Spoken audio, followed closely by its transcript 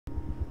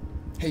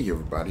Hey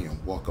everybody,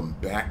 and welcome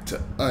back to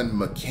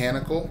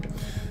Unmechanical.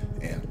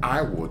 And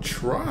I will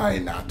try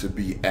not to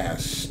be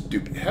as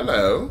stupid.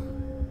 Hello?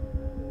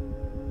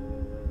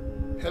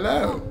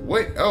 Hello?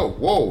 Wait, oh,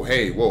 whoa,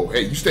 hey,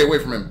 you stay away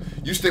from him.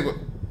 You stay with...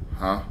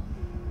 Huh?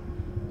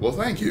 Well,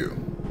 thank you.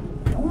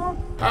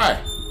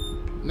 Hi.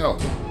 No.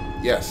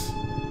 Yes.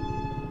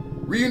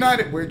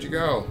 Reunited. Where'd you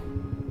go?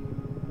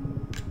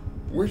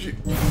 Where'd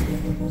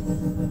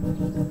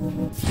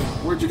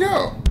you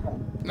go?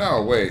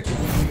 No, wait.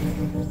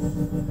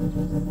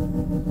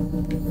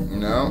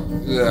 No.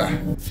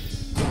 Ugh.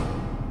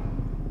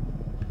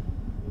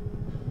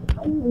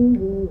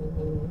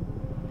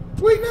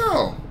 Wait,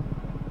 no.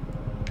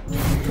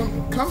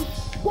 Come.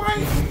 Why?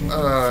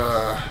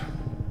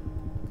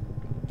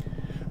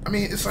 I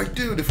mean, it's like,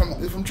 dude, if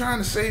I'm trying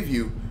to save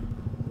you,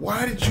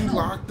 why did you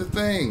lock the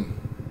thing?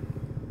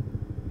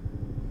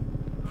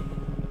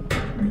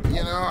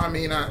 You know, I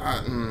mean,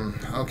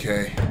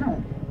 okay.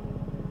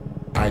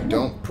 I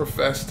don't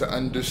profess to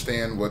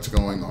understand what's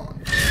going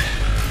on.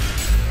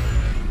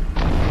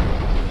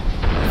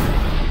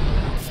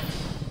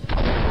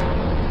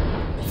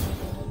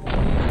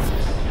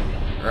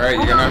 Alright,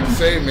 you're gonna have to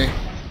save me.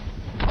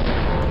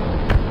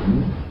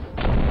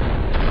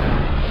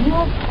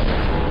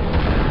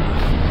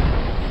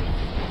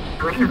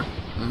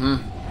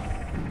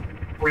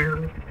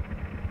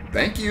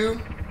 Thank you.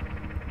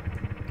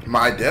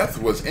 My death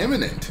was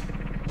imminent.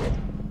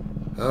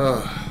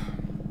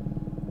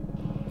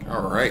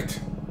 Alright.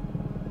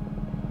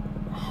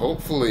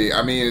 Hopefully,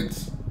 I mean,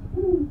 it's...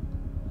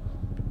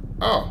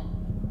 Oh.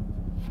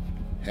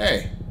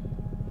 Hey.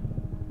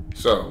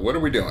 So, what are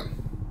we doing?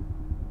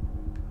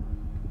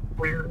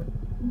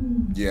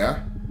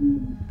 Yeah?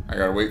 I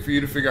gotta wait for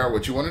you to figure out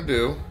what you want to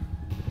do.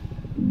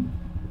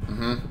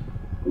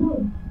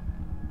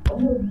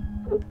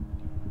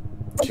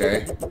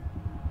 Okay.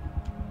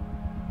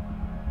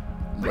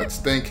 Let's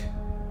think.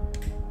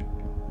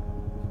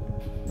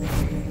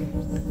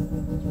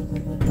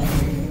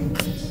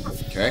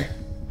 Okay.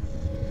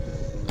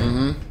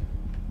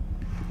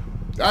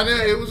 I knew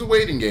it was a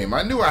waiting game.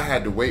 I knew I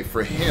had to wait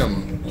for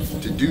him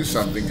to do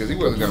something because he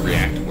wasn't going to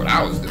react to what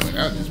I was doing.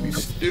 That would just be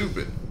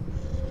stupid.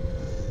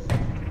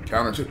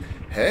 Counter 2.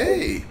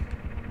 Hey!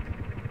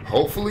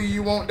 Hopefully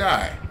you won't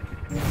die.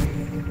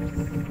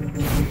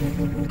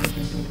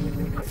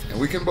 And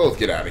we can both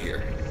get out of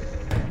here.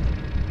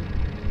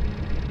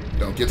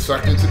 Don't get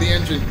sucked into the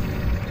engine.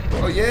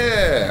 Oh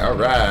yeah!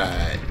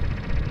 Alright.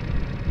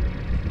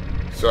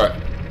 So,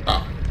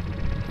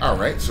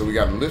 alright, so we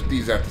gotta lift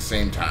these at the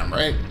same time,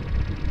 right?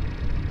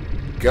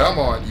 Come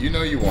on, you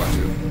know you want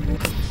to.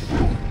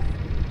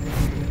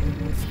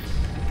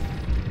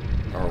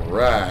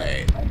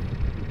 Alright.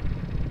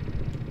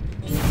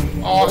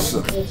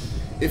 Awesome.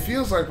 It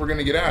feels like we're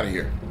gonna get out of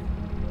here.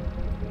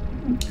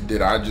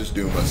 Did I just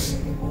doom us?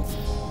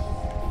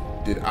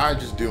 Did I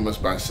just doom us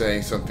by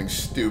saying something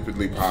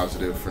stupidly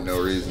positive for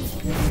no reason?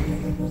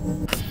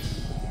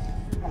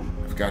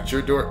 I've got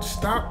your door.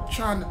 Stop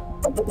trying to...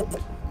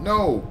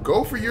 No,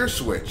 go for your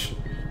switch.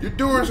 Your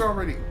door's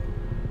already...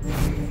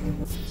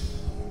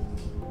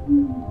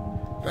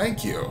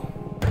 Thank you.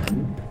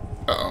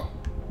 Uh-oh.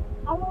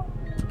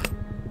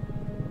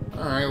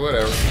 Alright,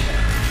 whatever.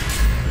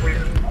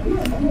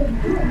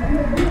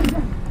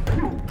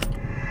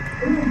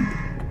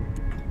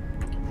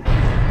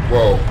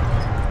 Whoa.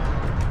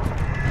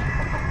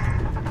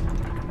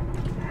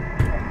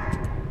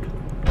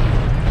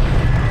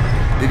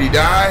 Did he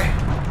die?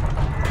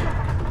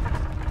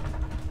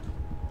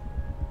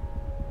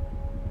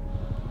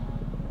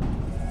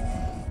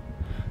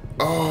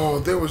 Oh,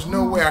 there was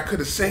no way I could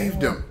have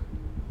saved him.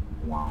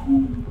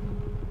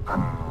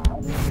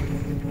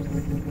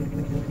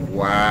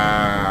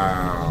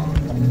 Wow.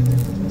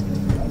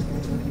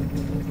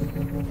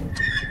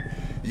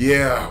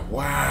 Yeah,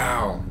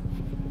 wow.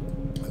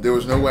 There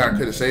was no way I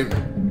could have saved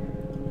him.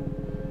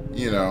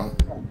 You know.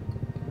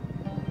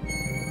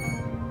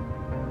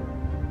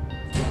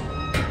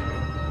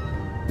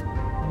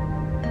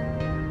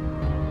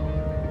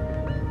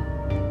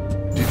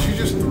 Did you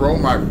just throw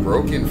my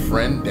broken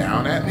friend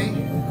down at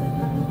me?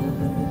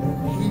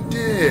 He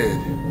did.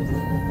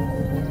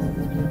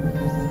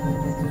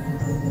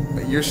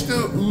 But you're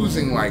still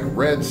oozing like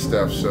red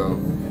stuff, so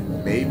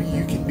maybe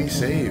you can be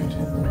saved.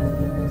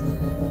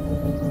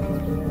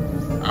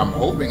 I'm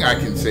hoping I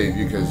can save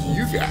you because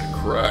you got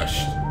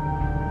crushed.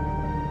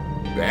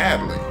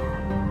 Badly.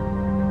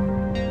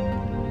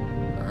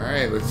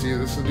 Alright, let's see if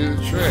this will do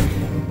the trick.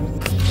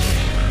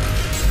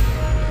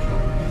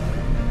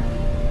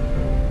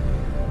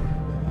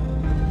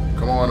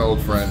 Come on,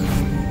 old friend.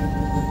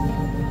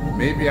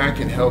 Maybe I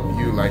can help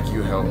you like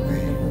you helped me.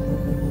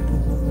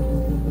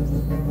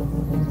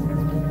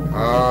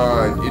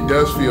 It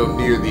does feel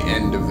near the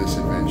end of this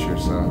adventure,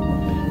 so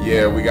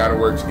yeah, we gotta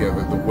work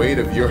together. The weight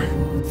of your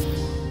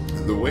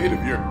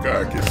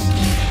carcass.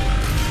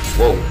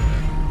 Whoa.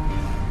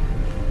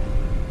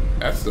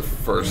 That's the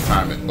first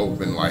time it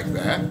opened like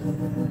that. A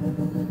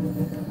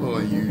little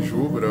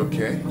unusual, but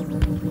okay.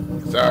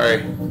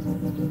 Sorry.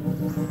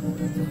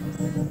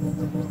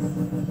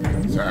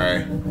 It's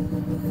alright.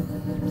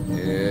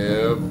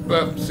 Yep,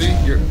 up. See,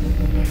 you're...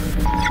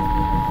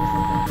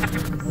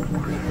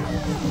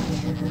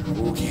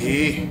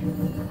 Okay.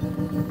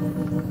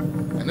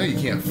 I know you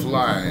can't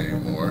fly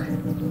anymore.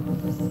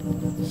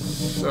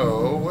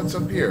 So, what's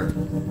up here?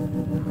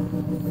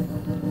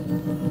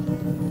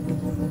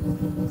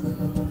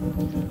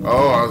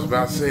 Oh, I was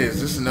about to say,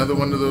 is this another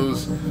one of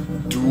those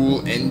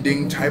dual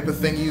ending type of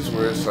thingies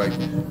where it's like,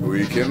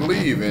 we can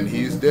leave and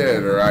he's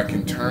dead, or I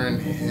can turn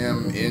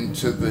him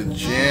into the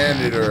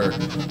janitor?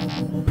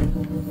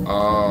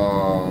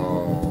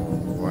 Oh,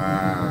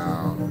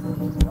 wow.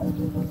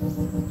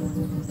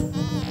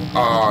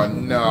 Oh,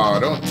 no,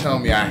 don't tell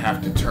me I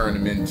have to turn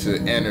him into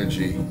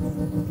energy.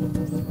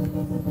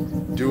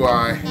 Do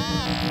I?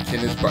 Can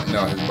his body?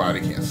 No, his body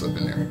can't slip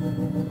in there.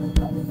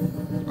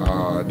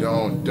 Oh,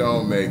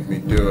 don't make me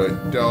do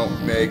it.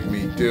 Don't make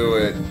me do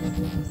it.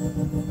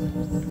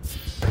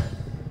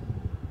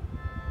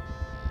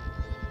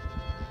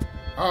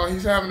 Oh,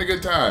 he's having a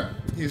good time.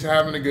 He's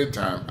having a good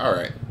time. All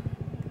right.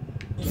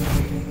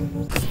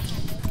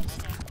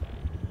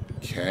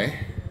 Okay.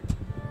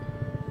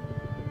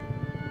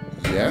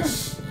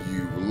 Yes,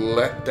 you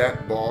let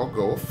that ball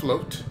go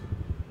afloat.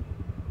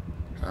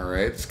 All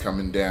right, it's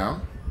coming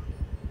down.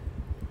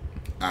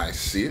 I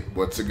see it.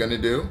 What's it gonna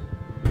do?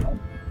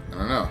 I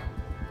don't know.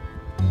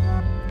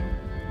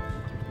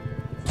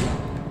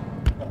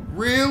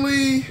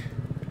 Really?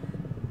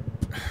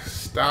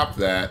 Stop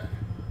that.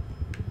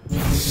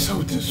 It's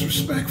so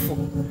disrespectful.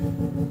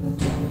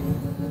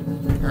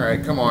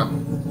 Alright, come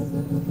on.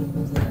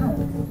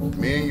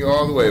 Me and you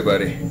all the way,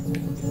 buddy.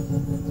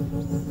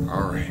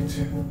 Alright.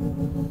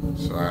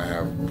 So I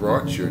have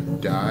brought your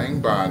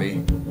dying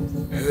body.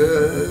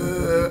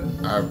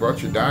 I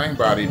brought your dying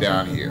body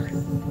down here.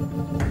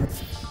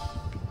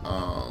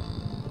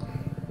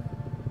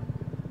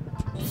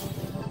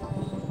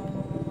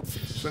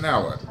 So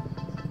now what?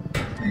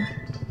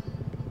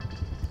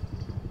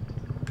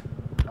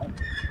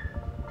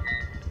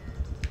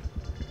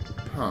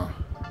 Huh.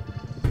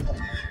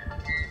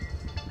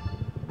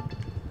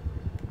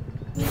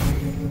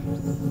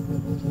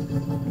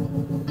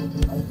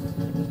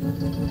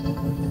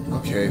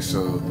 Okay,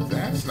 so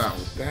that's not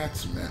what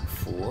that's meant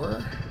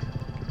for.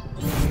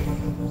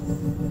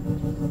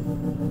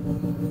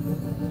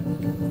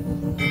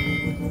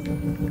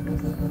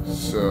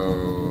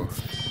 So...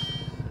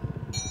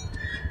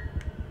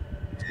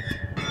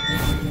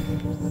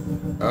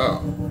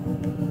 Oh.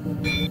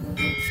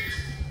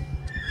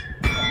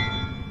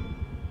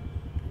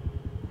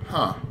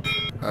 Huh.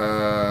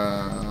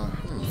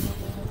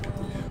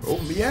 Oh,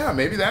 yeah,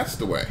 maybe that's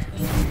the way.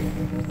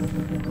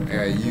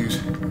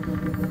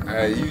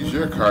 I use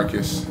your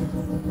carcass.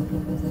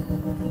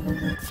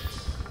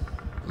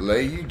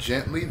 Lay you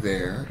gently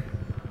there.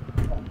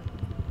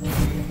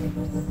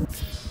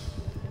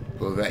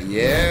 Well, that,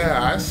 yeah,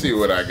 I see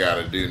what I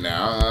gotta do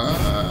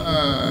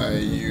now.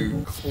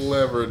 You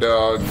clever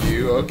dog,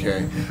 you.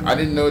 Okay. I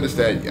didn't notice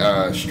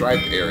that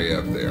striped area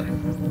up there.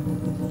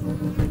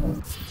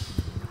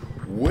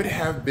 Would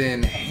have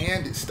been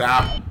handy.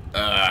 Stop.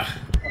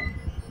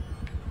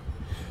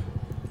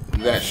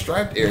 That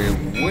striped area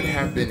would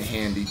have been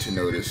handy to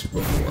notice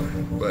before,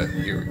 but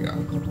here we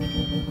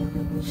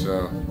go.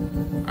 So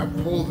I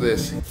pull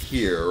this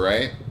here,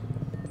 right?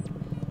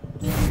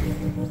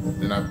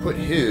 Then I put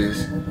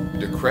his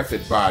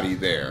decrepit body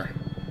there,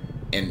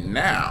 and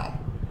now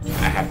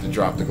I have to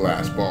drop the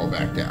glass ball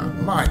back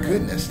down. My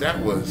goodness, that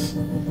was,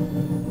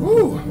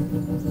 whoo.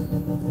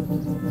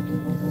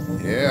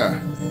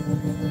 Yeah,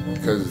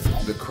 because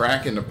the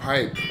crack in the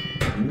pipe,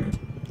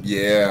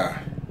 yeah.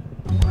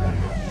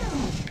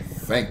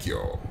 Thank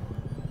y'all.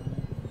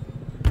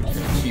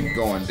 Keep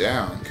going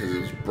down because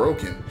it was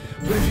broken.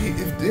 But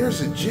if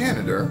there's a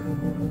janitor,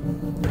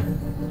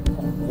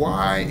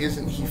 why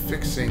isn't he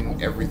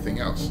fixing everything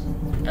else?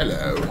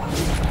 Hello.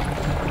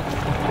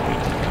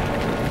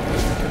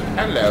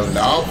 Hello,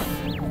 love.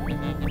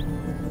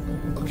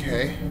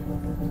 Okay.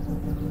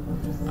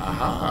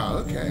 Aha,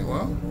 okay,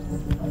 well.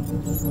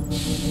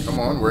 Come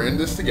on, we're in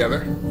this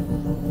together.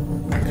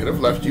 I could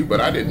have left you,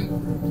 but I didn't.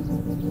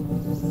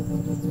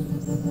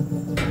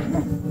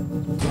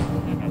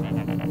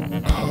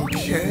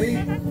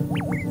 Okay.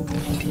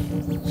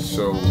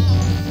 So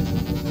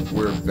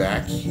we're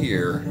back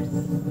here.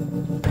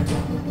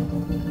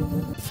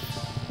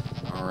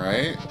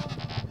 Alright.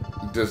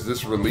 Does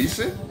this release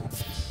it?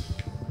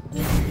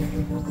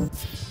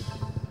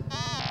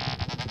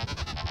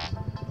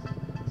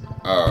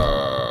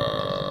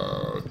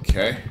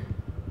 Okay.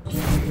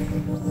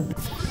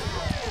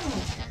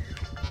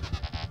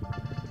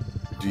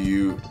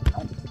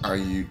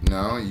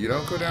 No, you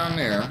don't go down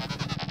there.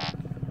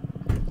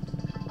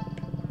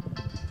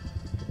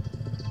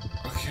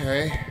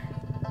 Okay.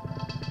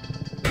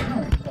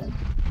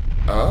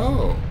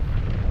 Oh.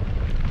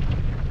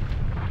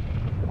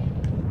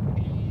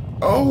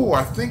 Oh,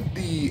 I think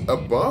the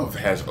above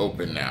has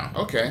opened now.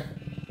 Okay.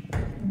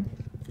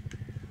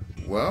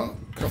 Well,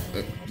 come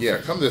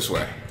this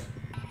way.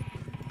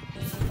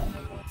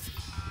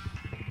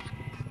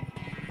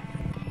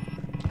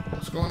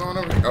 What's going on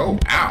over here? Oh,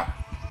 ow.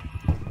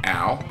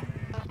 Ow.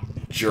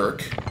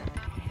 Jerk.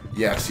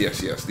 Yes,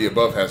 yes, yes. The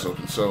above has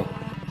opened, so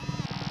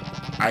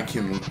I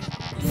can...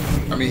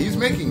 I mean, he's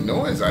making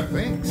noise, I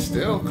think.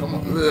 Still, come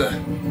on. Ugh.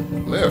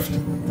 Lift.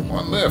 Come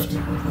on, lift.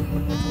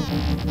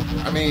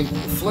 I mean,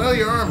 flail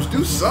your arms.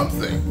 Do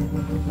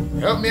something.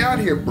 Help me out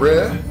here,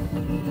 bruh.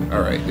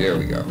 Alright, there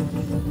we go.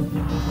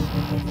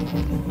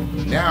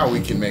 Now we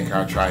can make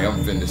our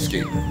triumphant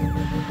escape.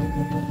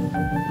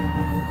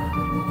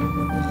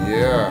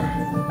 Yeah.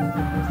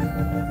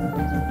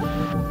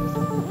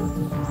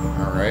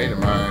 Alright,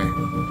 am I...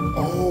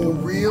 Oh,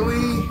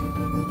 really?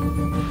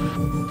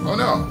 Oh,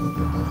 no.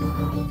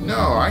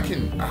 No, I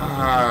can...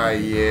 Ah,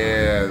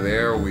 yeah,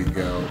 there we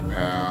go,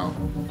 pal.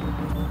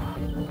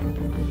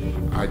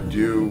 I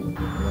do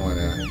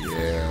wanna...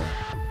 Yeah.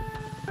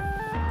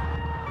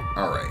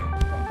 Alright.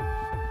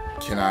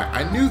 Can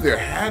I knew there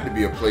had to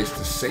be a place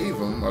to save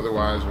him,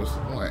 otherwise what's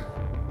the point?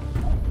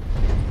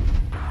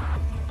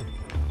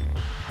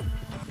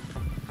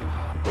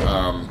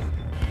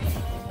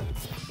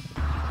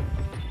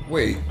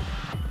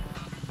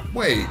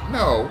 Wait,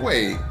 no,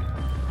 wait.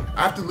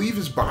 I have to leave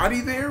his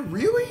body there?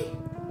 Really?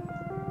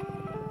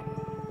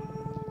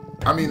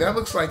 I mean, that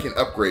looks like an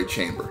upgrade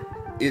chamber.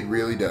 It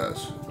really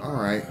does.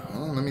 Alright,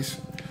 well, let me...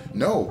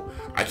 No,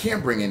 I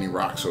can't bring any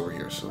rocks over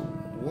here, so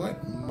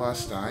what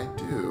must I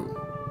do?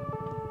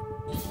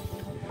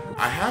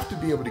 I have to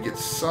be able to get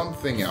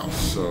something else,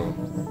 so...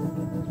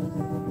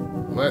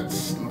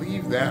 Let's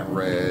leave that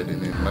red,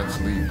 and then let's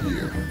leave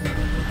you.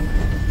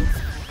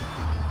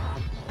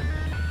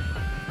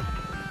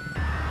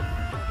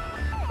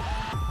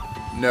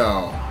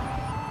 No.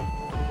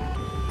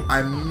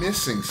 I'm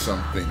missing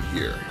something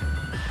here.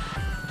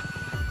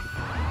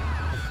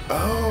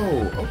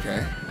 Oh,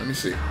 okay. Let me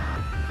see.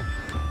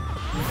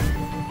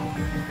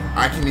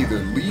 I can either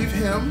leave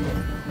him,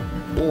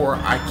 or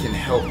I can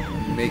help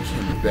make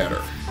him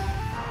better.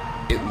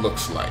 It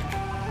looks like.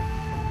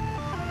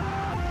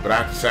 But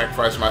I have to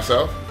sacrifice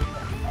myself?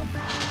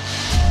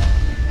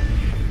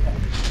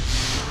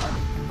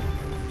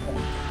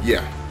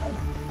 Yeah.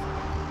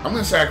 I'm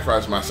going to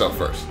sacrifice myself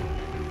first.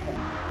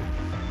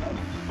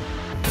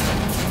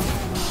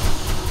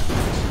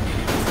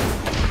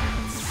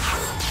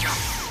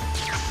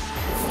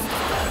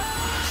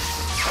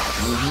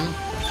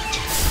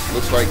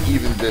 Looks like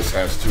even this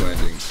has two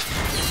endings.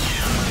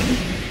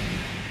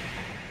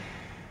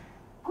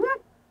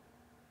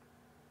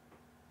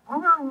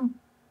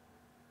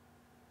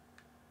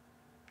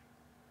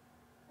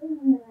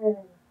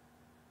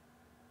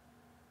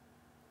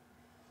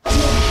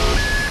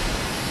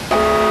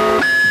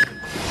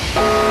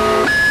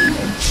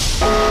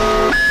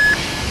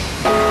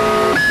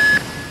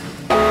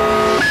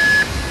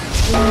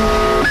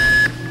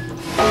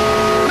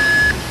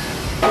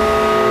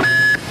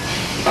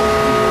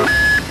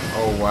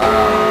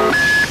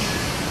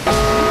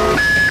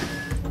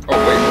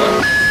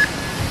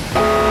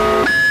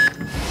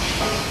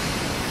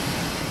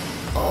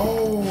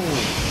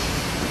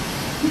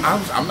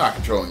 I'm not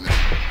controlling this.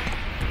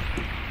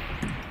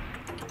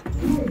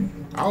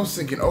 I was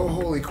thinking, oh,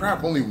 holy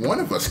crap, only one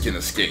of us can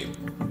escape.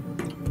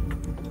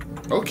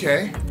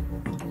 Okay.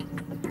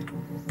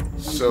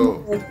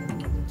 So,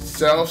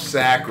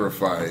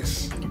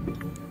 self-sacrifice.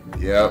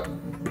 Yep.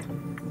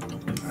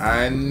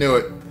 I knew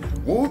it.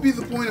 What would be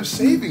the point of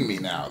saving me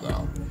now,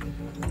 though?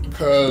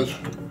 Because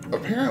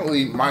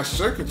apparently my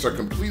circuits are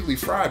completely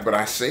fried, but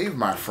I saved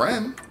my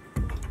friend.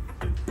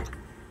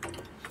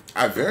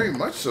 I very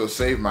much so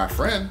saved my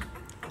friend.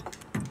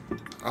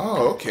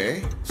 Oh,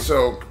 okay.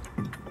 So,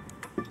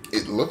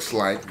 it looks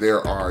like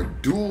there are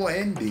dual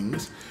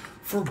endings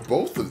for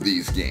both of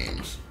these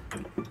games.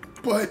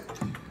 But,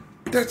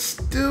 there's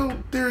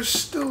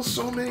still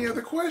so many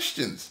other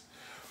questions.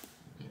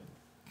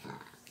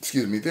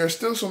 Excuse me, there are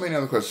still so many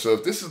other questions. So,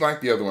 if this is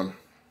like the other one,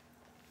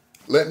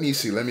 let me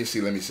see.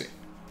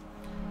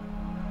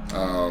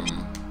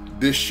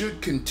 This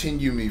should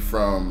continue me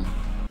from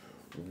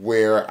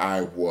where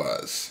I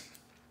was.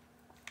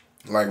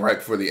 Like right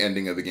before the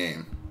ending of the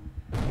game.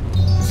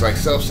 It's like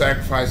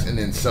self-sacrifice and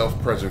then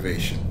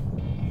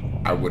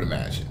self-preservation, I would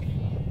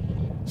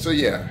imagine. So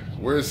yeah,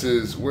 where's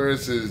his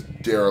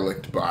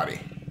derelict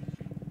body?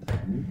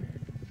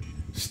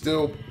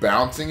 Still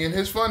bouncing in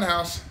his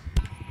funhouse.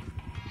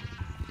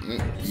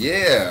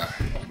 Yeah,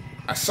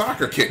 I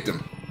soccer kicked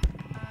him.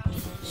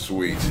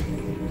 Sweet.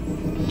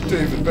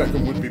 David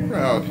Beckham would be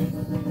proud.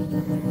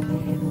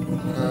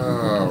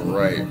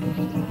 Alright.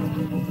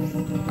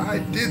 I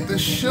did the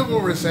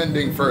chivalrous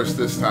ending first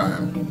this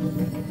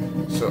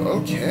time. So,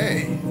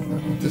 okay.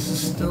 This is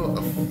still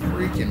a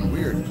freaking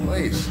weird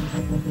place.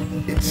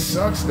 It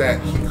sucks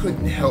that he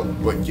couldn't help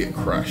but get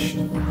crushed.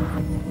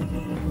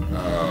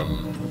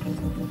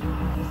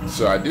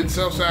 So I did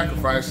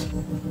self-sacrifice.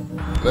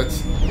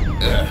 Let's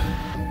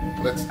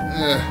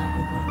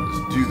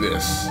do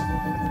this.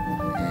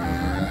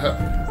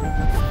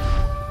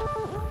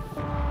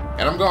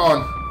 And I'm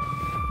gone.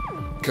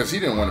 Because he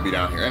didn't want to be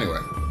down here anyway.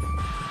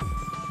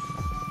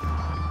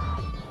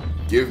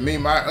 Give me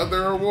my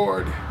other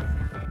award.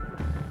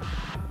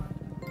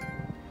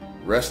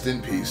 Rest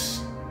in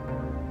peace.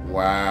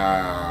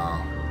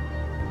 Wow.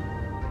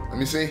 Let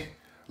me see.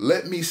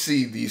 Let me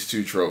see these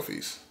two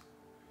trophies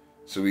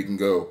so we can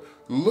go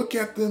look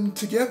at them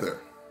together.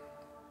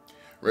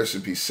 Rest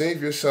in peace.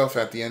 Save yourself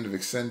at the end of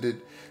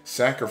extended.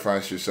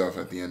 Sacrifice yourself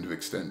at the end of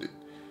extended.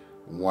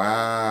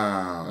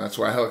 Wow. That's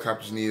why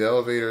helicopters need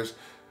elevators.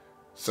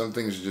 Some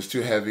things are just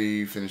too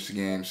heavy. Finish the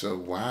game. So,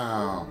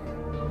 wow.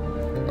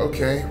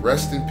 Okay.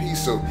 Rest in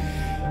peace. So,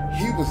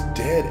 he was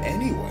dead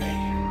anyway.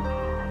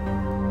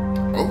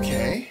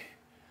 Okay.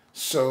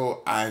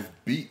 So, I've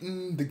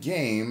beaten the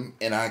game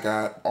and I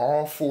got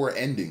all 4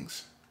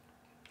 endings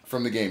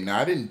from the game. Now,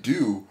 I didn't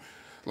do,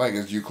 like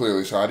as you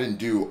clearly saw, I didn't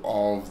do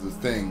all of the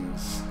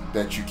things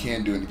that you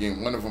can do in the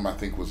game. One of them, I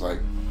think, was like,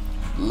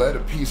 let a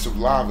piece of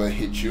lava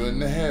hit you in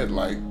the head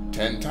like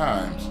 10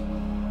 times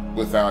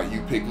without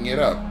you picking it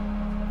up,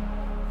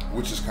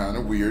 which is kind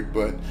of weird,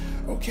 but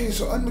okay.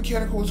 So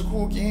Unmechanical was a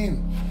cool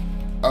game.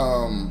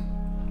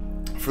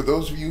 For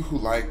those of you who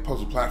like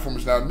puzzle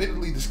platformers, now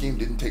admittedly this game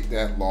didn't take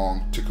that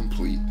long to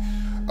complete.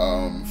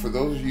 For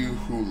those of you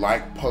who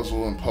like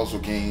puzzle and puzzle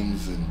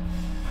games and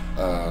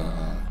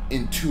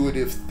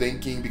intuitive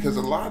thinking, because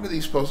a lot of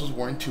these puzzles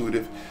were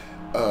intuitive,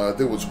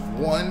 there was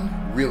one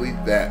really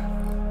that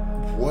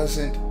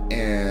wasn't,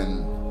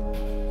 and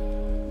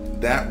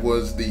that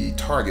was the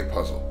target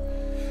puzzle.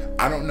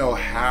 I don't know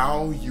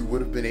how you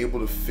would have been able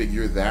to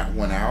figure that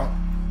one out.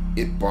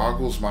 It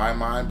boggles my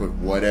mind, but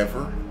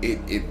whatever.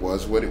 It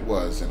was what it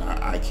was, and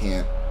I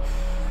can't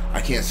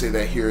say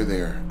that here or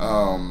there.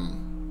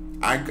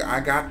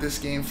 I got this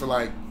game for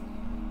like,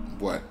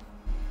 what?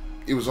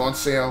 It was on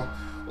sale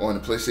on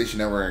the PlayStation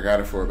Network. I got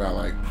it for about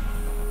like,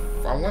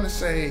 I want to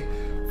say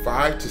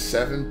 $5 to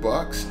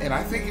 $7, and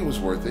I think it was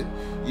worth it.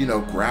 You know,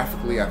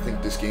 graphically, I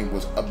think this game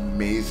was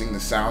amazing. The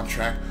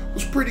soundtrack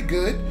was pretty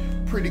good.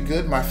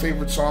 My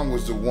favorite song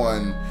was the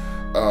one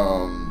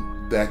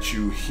that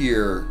you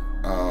hear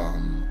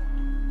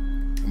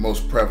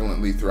most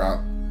prevalently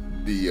throughout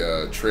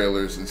the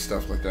trailers and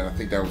stuff like that. I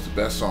think that was the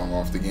best song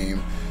off the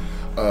game.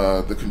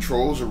 The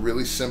controls are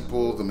really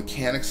simple. The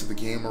mechanics of the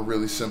game are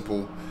really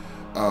simple.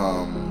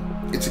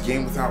 It's a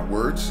game without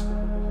words,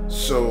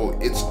 so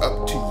it's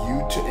up to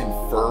you to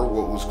infer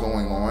what was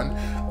going on.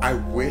 I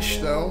wish,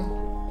 though,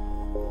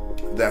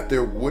 that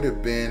there would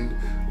have been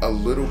a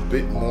little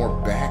bit more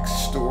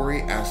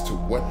backstory as to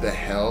what the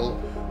hell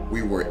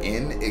we were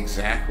in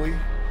exactly,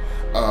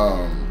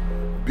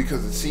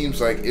 because it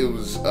seems like it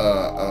was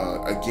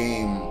a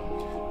game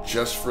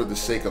just for the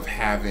sake of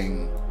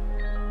having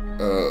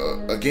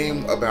a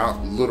game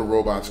about little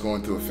robots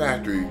going through a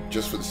factory,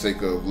 just for the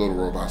sake of little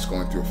robots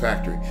going through a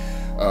factory.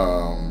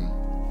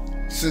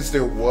 Since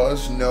there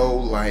was no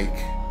like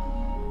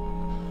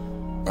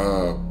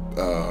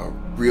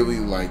really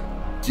like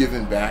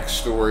given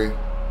backstory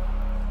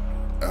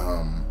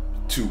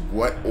to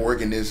what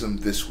organism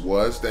this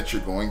was that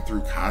you're going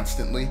through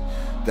constantly,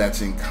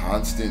 that's in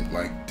constant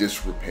like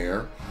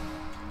disrepair,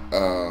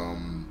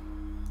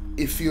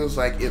 it feels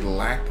like it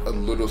lacked a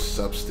little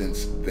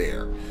substance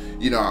there.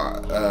 You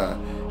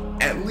know,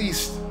 at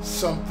least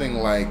something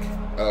like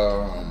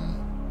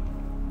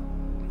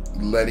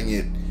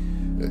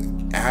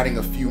adding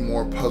a few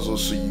more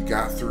puzzles so you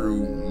got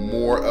through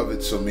more of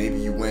it, so maybe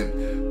you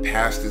went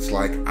past its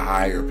like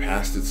eye or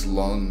past its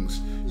lungs.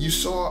 You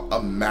saw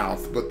a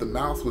mouth, but the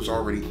mouth was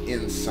already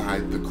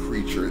inside the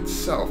creature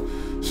itself,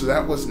 so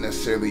that wasn't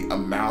necessarily a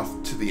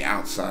mouth to the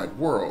outside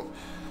world.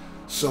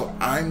 So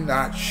I'm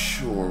not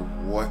sure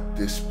what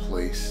this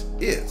place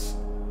is,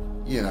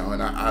 you know,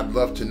 and I'd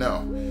love to know.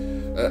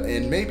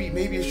 And maybe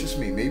it's just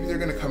me. Maybe they're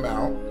gonna come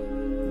out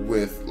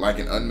with like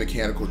an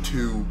Unmechanical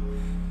 2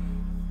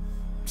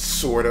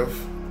 sort of,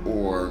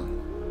 or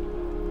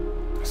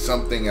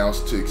something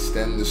else to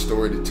extend the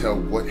story to tell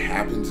what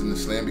happens in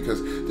this land,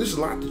 because there's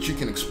a lot that you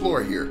can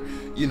explore here.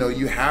 You know,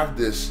 you have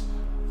this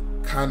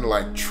kind of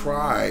like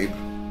tribe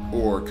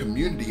or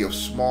community of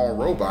small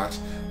robots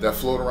that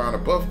float around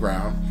above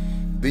ground.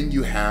 Then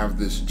you have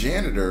this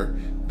janitor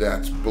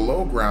that's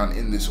below ground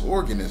in this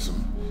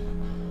organism,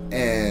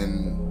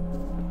 and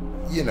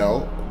you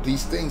know,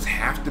 these things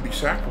have to be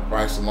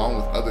sacrificed along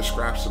with other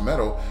scraps of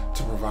metal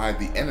to provide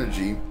the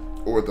energy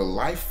or the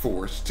life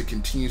force to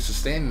continue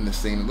sustaining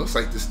this thing. It looks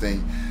like this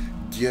thing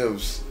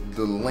gives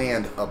the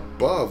land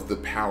above the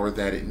power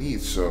that it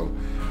needs. So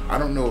I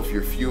don't know if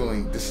you're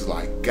fueling, this is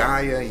like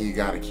Gaia and you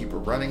got to keep it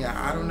running.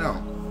 I don't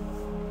know.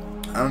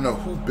 I don't know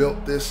who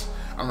built this.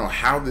 I don't know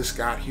how this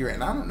got here,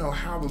 and I don't know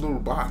how the little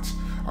bots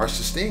are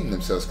sustaining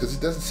themselves, because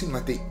it doesn't seem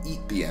like they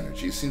eat the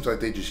energy. It seems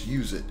like they just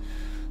use it.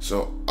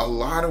 So a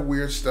lot of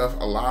weird stuff,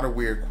 a lot of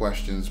weird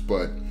questions,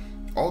 but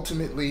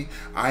ultimately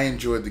I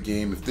enjoyed the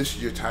game. If this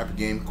is your type of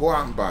game, go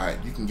out and buy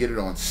it. You can get it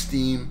on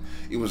Steam.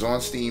 It was on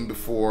Steam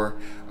before.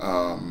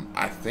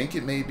 I think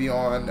it may be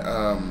on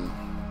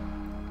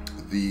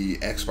the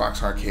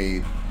Xbox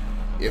Arcade,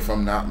 if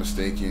I'm not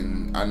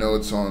mistaken. I know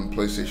it's on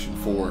PlayStation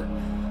 4.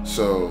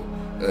 So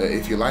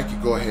if you like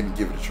it, go ahead and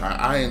give it a try.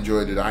 I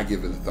enjoyed it. I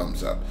give it a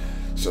thumbs up.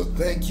 So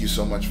thank you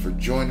so much for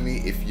joining me.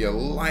 If you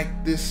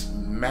like this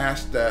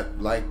Smash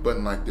that like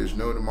button like there's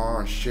no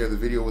tomorrow and share the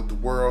video with the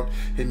world.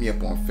 Hit me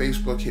up on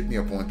Facebook, hit me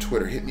up on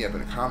Twitter, hit me up in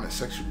the comment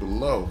section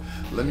below.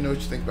 Let me know what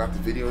you think about the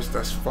videos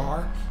thus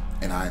far.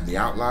 And I am The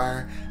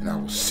Outlier, and I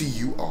will see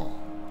you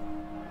all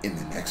in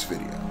the next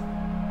video.